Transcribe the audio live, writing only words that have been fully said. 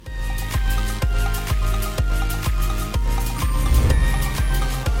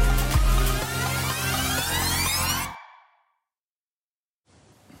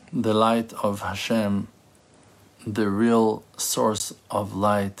the light of Hashem, the real source of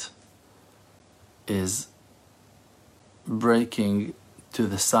light, is breaking to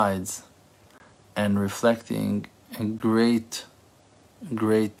the sides and reflecting a great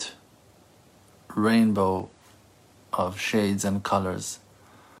rainbow of shades and colors.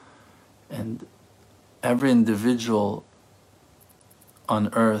 And every individual on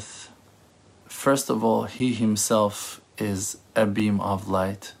earth, first of all, he himself is a beam of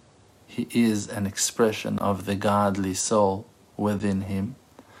light. He is an expression of the godly soul within him.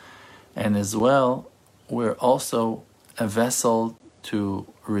 And as well, we're also a vessel to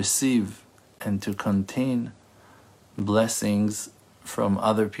receive and to contain blessings from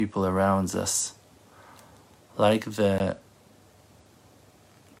other people around us. Like the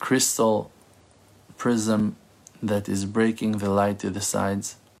crystal prism that is breaking the light to the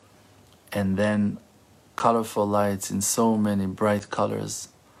sides, and then colorful lights in so many bright colors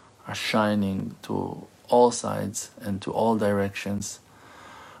are shining to all sides and to all directions.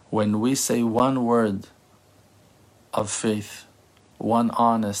 When we say one word of faith, one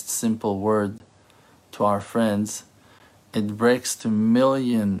honest, simple word to our friends, it breaks to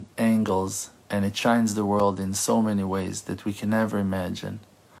million angles and it shines the world in so many ways that we can never imagine.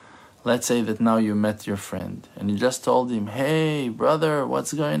 Let's say that now you met your friend and you just told him, "Hey brother,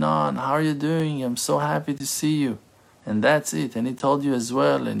 what's going on? How are you doing? I'm so happy to see you." And that's it. And he told you as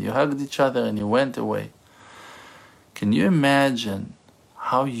well, and you hugged each other and you went away. Can you imagine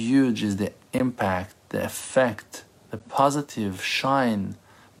how huge is the impact, the effect, the positive shine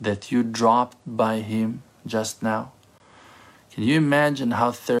that you dropped by him just now? Can you imagine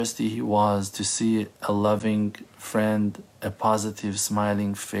how thirsty he was to see a loving friend, a positive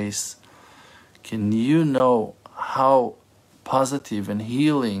smiling face? Can you know how positive and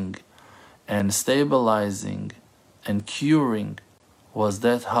healing and stabilizing and curing was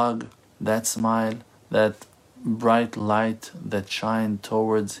that hug, that smile, that bright light that shined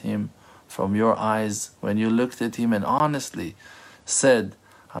towards him from your eyes when you looked at him and honestly said,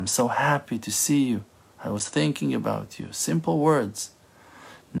 "I'm so happy to see you. I was thinking about you." Simple words.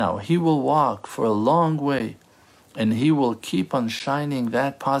 Now he will walk for a long way and he will keep on shining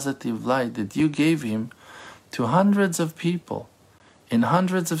that positive light that you gave him to hundreds of people in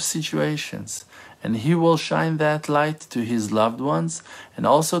hundreds of situations. And he will shine that light to his loved ones and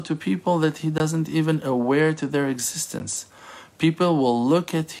also to people that he doesn't even aware to their existence. People will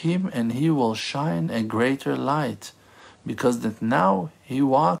look at him and he will shine a greater light because that now he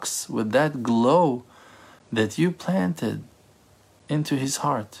walks with that glow that you planted into his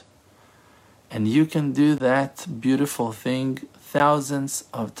heart. And you can do that beautiful thing thousands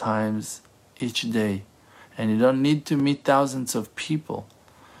of times each day. And you don't need to meet thousands of people.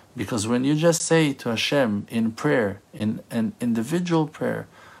 Because when you just say to Hashem in prayer, in an individual prayer,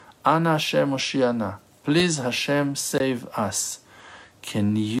 "Ana Hashem Oshiana," please Hashem save us.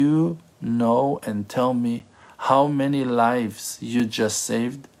 Can you know and tell me how many lives you just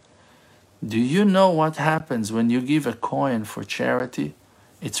saved? Do you know what happens when you give a coin for charity?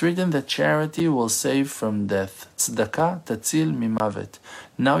 It's written that charity will save from death. Tzedakah tatzil mimavet.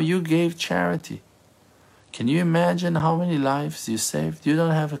 Now you gave charity. Can you imagine how many lives you saved? You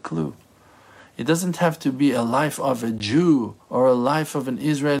don't have a clue. It doesn't have to be a life of a Jew or a life of an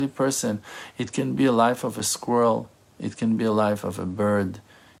Israeli person. It can be a life of a squirrel. It can be a life of a bird.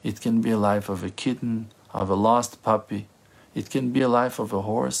 It can be a life of a kitten, of a lost puppy. It can be a life of a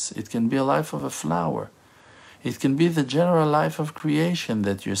horse. It can be a life of a flower. It can be the general life of creation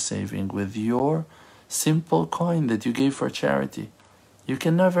that you're saving with your simple coin that you gave for charity. You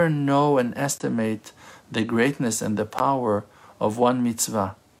can never know and estimate the greatness and the power of one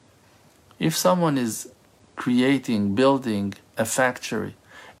mitzvah. If someone is creating, building a factory,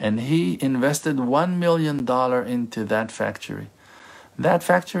 and he invested $1 million into that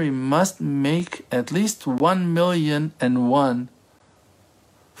factory must make at least 1,000,001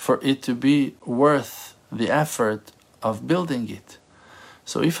 for it to be worth the effort of building it.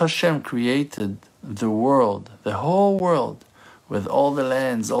 So if Hashem created the world, the whole world, with all the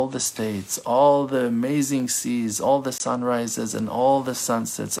lands, all the states, all the amazing seas, all the sunrises and all the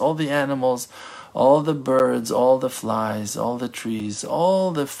sunsets, all the animals, all the birds, all the flies, all the trees,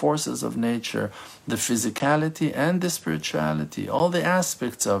 all the forces of nature, the physicality and the spirituality, all the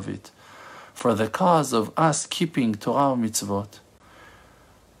aspects of it, for the cause of us keeping Torah mitzvot.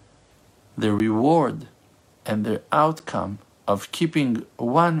 The reward and the outcome of keeping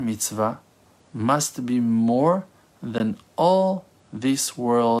one mitzvah must be more than all this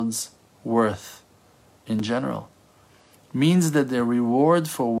world's worth in general. means that the reward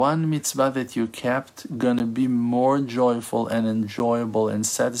for one mitzvah that you kept gonna be more joyful and enjoyable and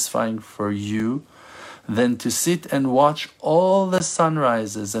satisfying for you than to sit and watch all the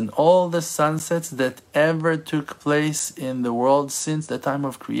sunrises and all the sunsets that ever took place in the world since the time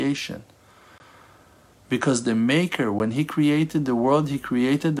of creation. Because the Maker, when He created the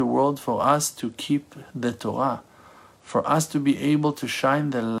world for us to keep the Torah, for us to be able to shine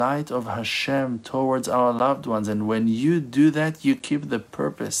the light of Hashem towards our loved ones. And when you do that, you keep the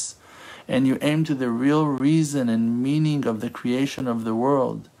purpose and you aim to the real reason and meaning of the creation of the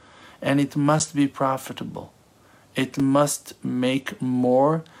world. And it must be profitable. It must make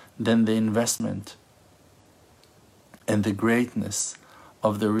more than the investment. And the greatness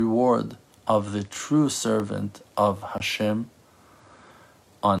of the reward of the true servant of Hashem,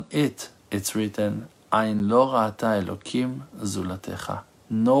 on it's written, Ain lo ra'ata Elokim zulatecha.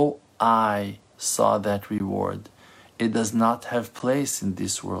 No eye saw that reward. It does not have place in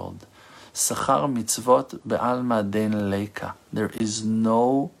this world. Sachar mitzvot be'alma den leika. There is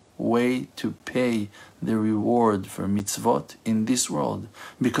no way to pay the reward for mitzvot in this world,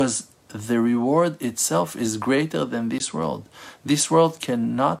 because the reward itself is greater than this world. This world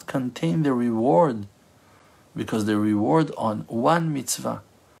cannot contain the reward, because the reward on one mitzvah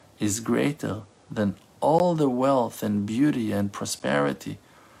is greater than all the wealth and beauty and prosperity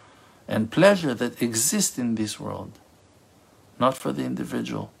and pleasure that exist in this world. Not for the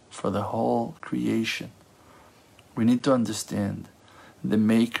individual, for the whole creation. We need to understand the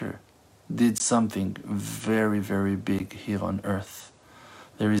Maker did something very, very big here on earth.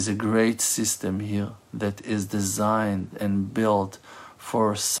 There is a great system here that is designed and built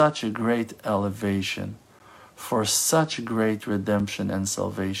for such a great elevation, for such great redemption and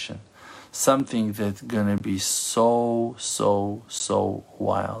salvation. Something that's gonna be so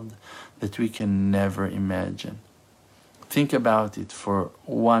wild that we can never imagine. Think about it for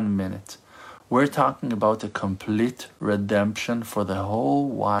 1 minute. We're talking about a complete redemption for the whole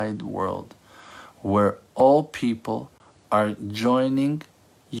wide world, where all people are joining,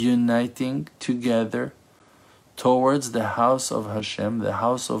 uniting together towards the house of Hashem, the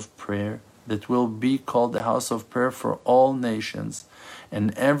house of prayer, that will be called the house of prayer for all nations.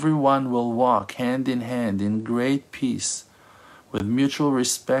 And everyone will walk hand in hand in great peace, with mutual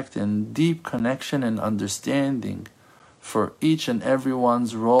respect and deep connection and understanding for each and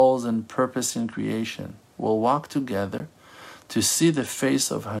everyone's roles and purpose in creation. Will walk together to see the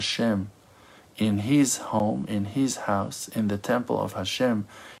face of Hashem in His home, in His house, in the temple of Hashem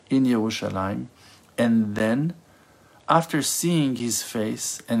in Yerushalayim. And then, after seeing His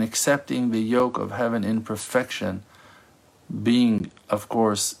face and accepting the yoke of heaven in perfection, being, of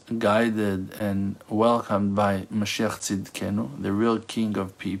course, guided and welcomed by Mashiach Tzidkenu, the real King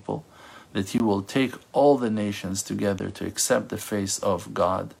of people, that He will take all the nations together to accept the face of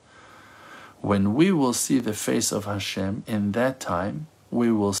God. When we will see the face of Hashem, in that time, we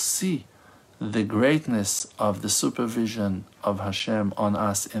will see the greatness of the supervision of Hashem on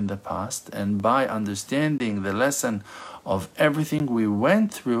us in the past, and by understanding the lesson of everything we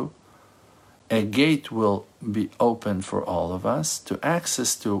went through, a gate will be open for all of us to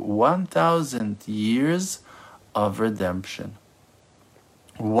access to 1,000 years of redemption.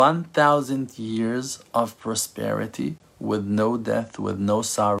 1,000 years of prosperity, with no death, with no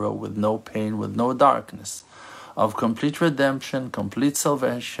sorrow, with no pain, with no darkness, of complete redemption, complete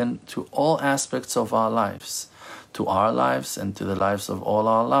salvation to all aspects of our lives, to our lives and to the lives of all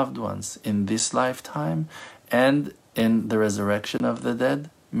our loved ones in this lifetime and in the resurrection of the dead,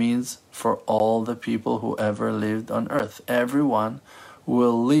 means for all the people who ever lived on earth. Everyone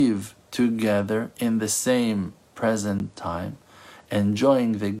will live together in the same present time,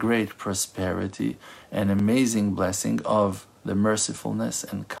 enjoying the great prosperity and amazing blessing of the mercifulness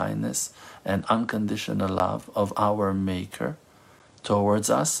and kindness and unconditional love of our Maker towards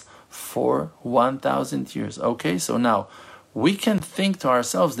us for 1,000 years. Okay, so now we can think to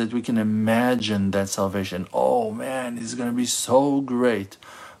ourselves that we can imagine that salvation. Oh man, it's going to be so great.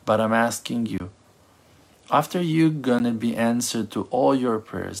 But I'm asking you, after you're going to be answered to all your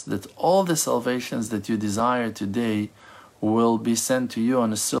prayers, that all the salvations that you desire today will be sent to you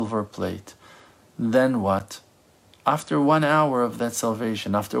on a silver plate, then what? After 1 hour of that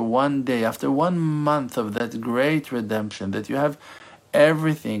salvation, after 1 day, after 1 month of that great redemption, that you have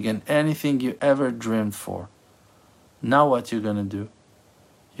everything and anything you ever dreamed for, now what you're going to do?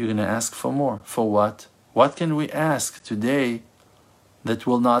 You're going to ask for more. For what? What can we ask today that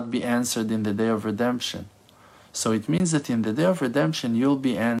will not be answered in the day of redemption? So it means that in the day of redemption you'll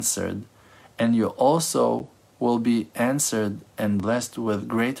be answered, and you also will be answered and blessed with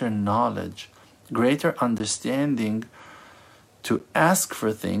greater knowledge, greater understanding to ask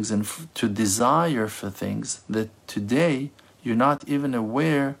for things and to desire for things that today you're not even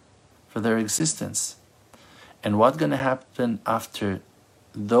aware for their existence. And what's going to happen after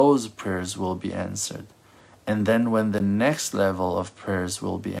those prayers will be answered? And then when the next level of prayers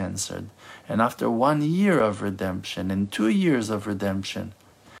will be answered, and after 1 year of redemption and 2 years of redemption,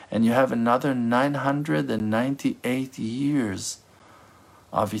 and you have another 998 years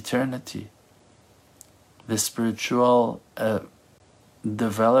of eternity, the spiritual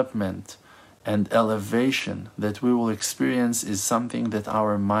development and elevation that we will experience is something that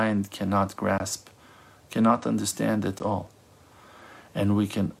our mind cannot grasp, cannot understand at all. And we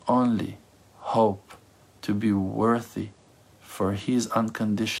can only hope to be worthy for His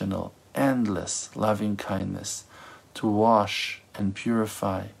unconditional, endless loving kindness to wash and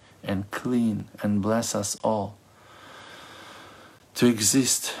purify and clean and bless us all, to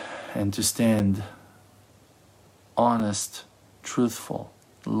exist and to stand honest, truthful,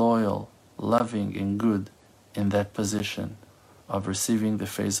 loyal, loving and good in that position of receiving the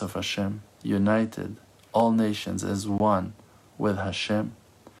face of Hashem, united, all nations as one with Hashem,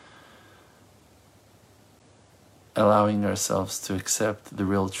 allowing ourselves to accept the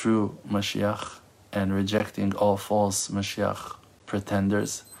real true Mashiach and rejecting all false Mashiach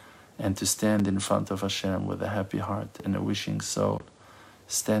pretenders, and to stand in front of Hashem with a happy heart and a wishing soul,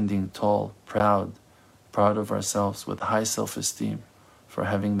 standing tall, proud of ourselves with high self-esteem for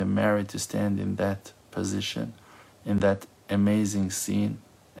having the merit to stand in that position, in that amazing scene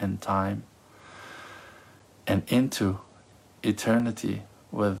and time, and into eternity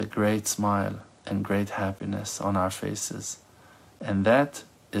with a great smile and great happiness on our faces. And that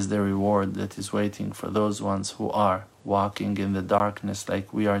is the reward that is waiting for those ones who are walking in the darkness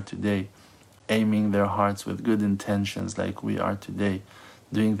like we are today, aiming their hearts with good intentions like we are today,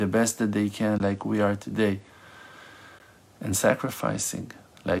 doing the best that they can like we are today, and sacrificing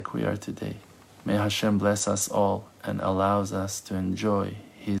like we are today. May Hashem bless us all and allows us to enjoy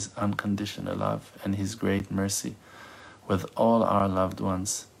His unconditional love and His great mercy with all our loved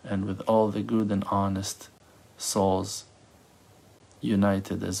ones and with all the good and honest souls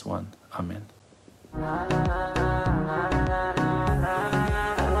united as one. Amen. You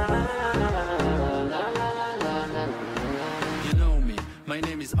know me, my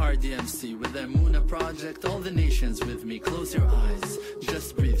name is RDMC. With the Emunah Project, all the nations with me. Close your eyes,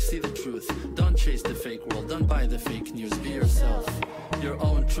 just breathe, see the truth. Don't chase the fake world, don't buy the fake news. Be yourself, your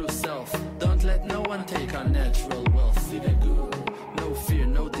own true self. Don't let no one take our natural wealth. See the good, no fear,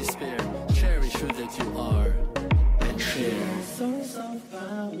 no despair. Cherish who that you are and share. Source of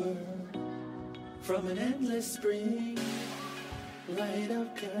power from an endless spring. Light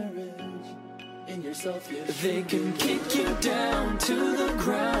of courage in yourself. They can kick you down to the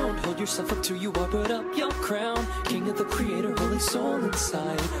ground. Hold yourself up to you are, put up your crown. King of the Creator, holy soul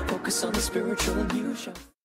inside. Focus on the spiritual and you shall